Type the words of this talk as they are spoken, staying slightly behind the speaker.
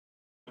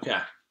Okay,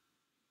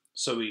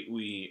 so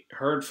we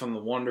heard from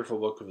the wonderful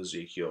book of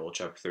Ezekiel,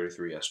 chapter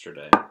 33,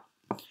 yesterday.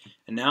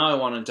 And now I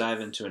want to dive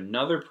into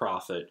another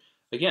prophet,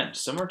 again,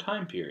 similar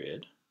time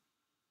period,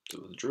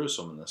 to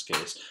Jerusalem in this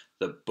case,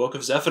 the book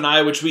of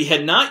Zephaniah, which we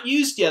had not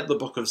used yet, the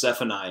book of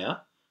Zephaniah.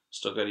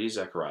 Still got to use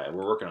Zechariah.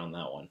 We're working on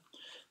that one.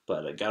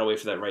 But I got to wait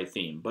for that right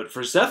theme. But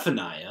for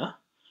Zephaniah,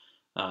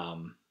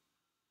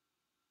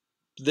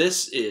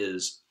 this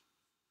is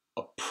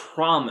a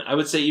prominent, I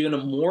would say even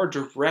a more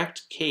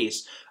direct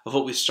case of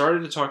what we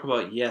started to talk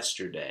about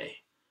yesterday.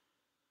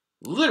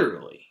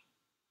 Literally,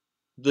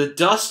 the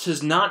dust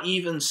has not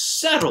even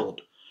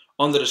settled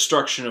on the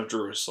destruction of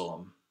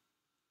Jerusalem.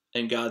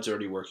 And God's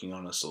already working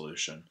on a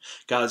solution.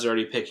 God's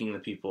already picking the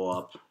people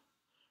up.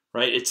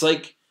 Right? It's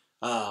like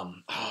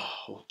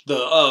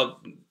the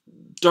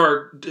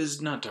Dark is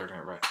not Dark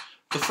Knight, right?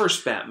 The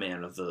first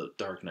Batman of the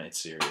Dark Knight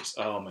series.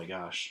 Oh my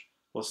gosh.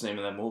 What's the name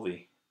of that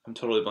movie? I'm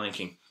totally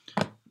blanking.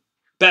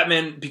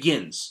 Batman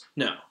Begins.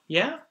 No.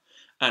 Yeah?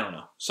 I don't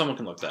know. Someone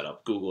can look that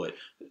up. Google it.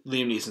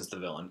 Liam Neeson's the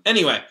villain.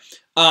 Anyway,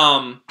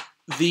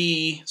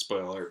 the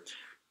spoiler alert.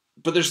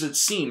 But there's that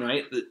scene,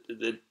 right?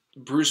 That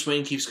Bruce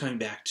Wayne keeps coming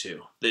back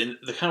to. The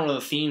kind of one of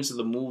the themes of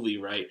the movie,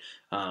 right?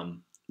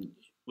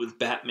 With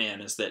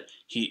Batman is that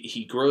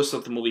he grows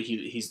throughout the movie.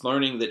 He's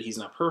learning that he's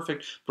not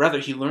perfect. But rather,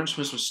 he learns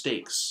from his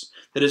mistakes.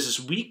 That is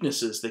his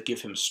weaknesses that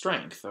give him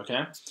strength,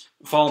 okay?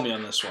 Follow me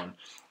on this one.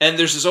 And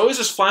there's always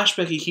this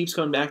flashback he keeps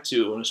coming back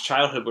to in his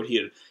childhood where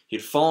he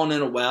had fallen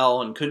in a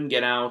well and couldn't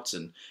get out,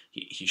 and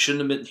he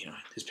shouldn't have been,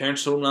 his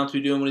parents told him not to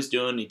be doing what he's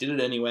doing, and he did it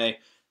anyway,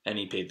 and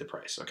he paid the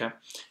price, okay?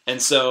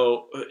 And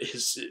so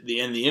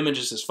the image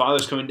is his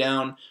father's coming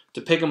down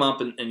to pick him up,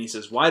 and he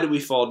says, "Why did we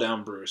fall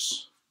down,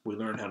 Bruce? We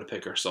learned how to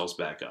pick ourselves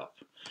back up."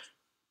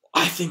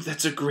 I think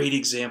that's a great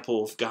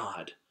example of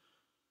God.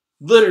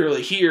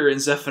 Literally here in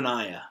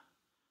Zephaniah,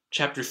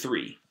 chapter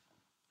 3.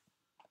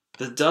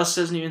 The dust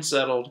hasn't even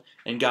settled,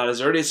 and God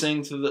is already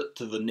saying to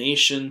the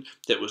nation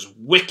that was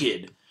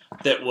wicked,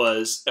 that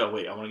was... Oh,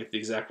 wait, I want to get the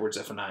exact words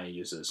Zephaniah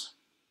uses.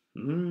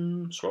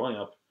 Scrolling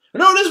up.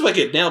 No, it is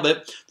wicked. Nailed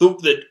it.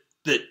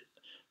 That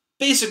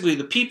basically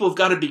the people have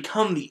got to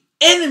become the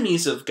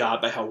enemies of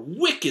God by how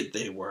wicked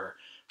they were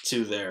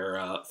to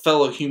their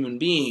fellow human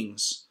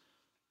beings.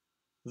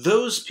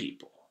 Those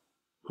people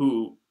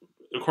who,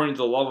 according to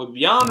the law of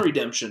beyond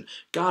redemption,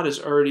 God is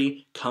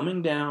already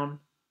coming down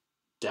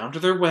to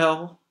their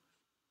well,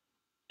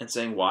 and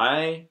saying,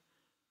 "Why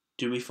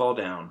do we fall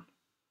down?"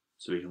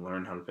 So we can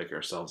learn how to pick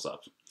ourselves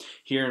up.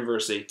 Here in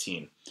verse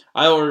 18,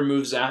 "I will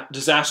remove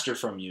disaster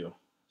from you,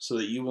 so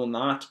that you will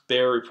not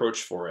bear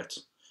reproach for it.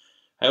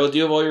 I will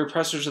deal with all your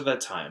oppressors at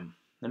that time,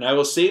 and I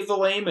will save the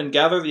lame and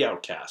gather the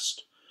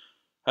outcast.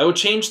 I will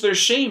change their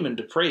shame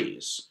into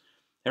praise,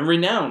 and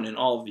renown in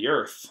all of the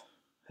earth.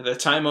 At that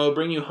time I will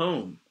bring you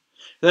home.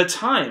 At that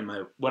time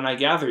when I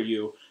gather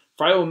you,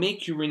 for I will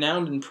make you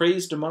renowned and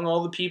praised among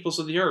all the peoples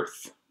of the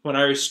earth, when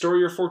I restore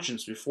your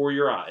fortunes before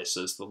your eyes,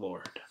 says the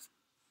Lord."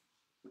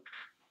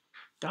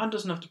 God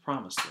doesn't have to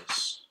promise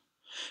this.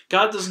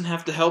 God doesn't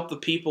have to help the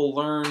people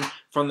learn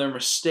from their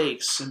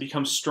mistakes and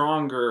become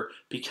stronger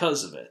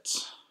because of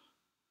it.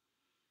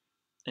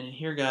 And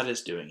here God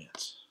is doing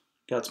it.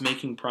 God's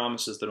making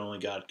promises that only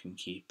God can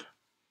keep.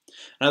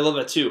 And I love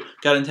that too.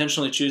 God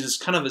intentionally chooses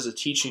kind of as a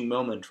teaching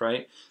moment,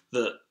 right?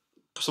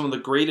 Some of the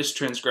greatest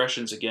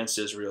transgressions against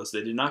Israel is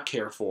they did not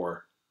care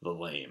for the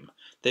lame.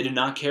 They did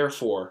not care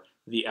for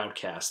the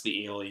outcast,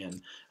 the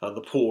alien,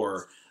 the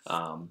poor,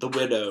 the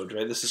widowed,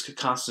 right? This is a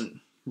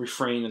constant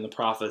refrain in the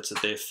prophets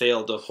that they have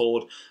failed to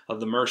uphold of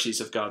the mercies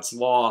of God's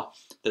law,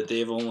 that they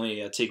have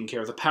only taken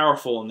care of the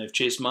powerful, and they've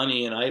chased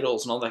money and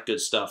idols and all that good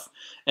stuff.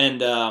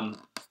 And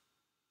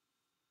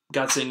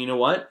God's saying, you know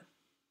what?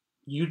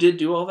 You did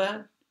do all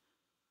that,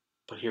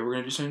 but here we're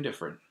going to do something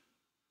different.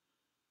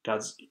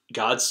 God's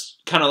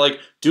kind of like,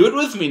 do it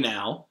with me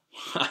now.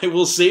 I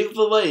will save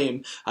the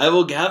lame. I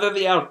will gather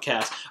the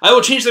outcast. I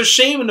will change their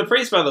shame into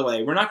praise, by the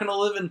way. We're not going to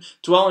live and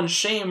dwell in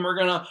shame. We're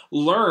going to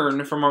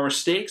learn from our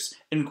mistakes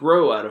and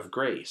grow out of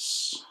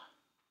grace.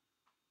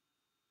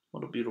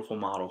 What a beautiful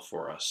model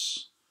for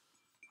us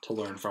to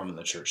learn from in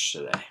the church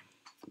today.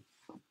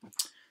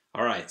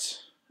 All right.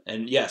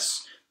 And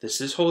yes, this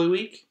is Holy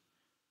Week.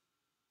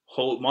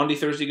 Monday,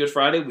 Thursday, Good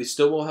Friday. We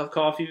still will have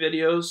coffee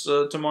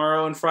videos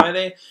tomorrow and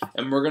Friday,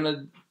 and we're going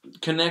to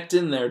connect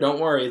in there. Don't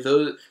worry.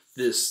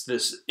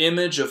 This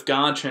image of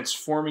God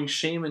transforming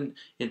shame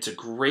into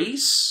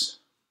grace,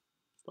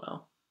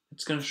 well,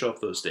 it's going to show up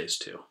those days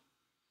too.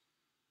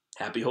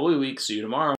 Happy Holy Week. See you tomorrow.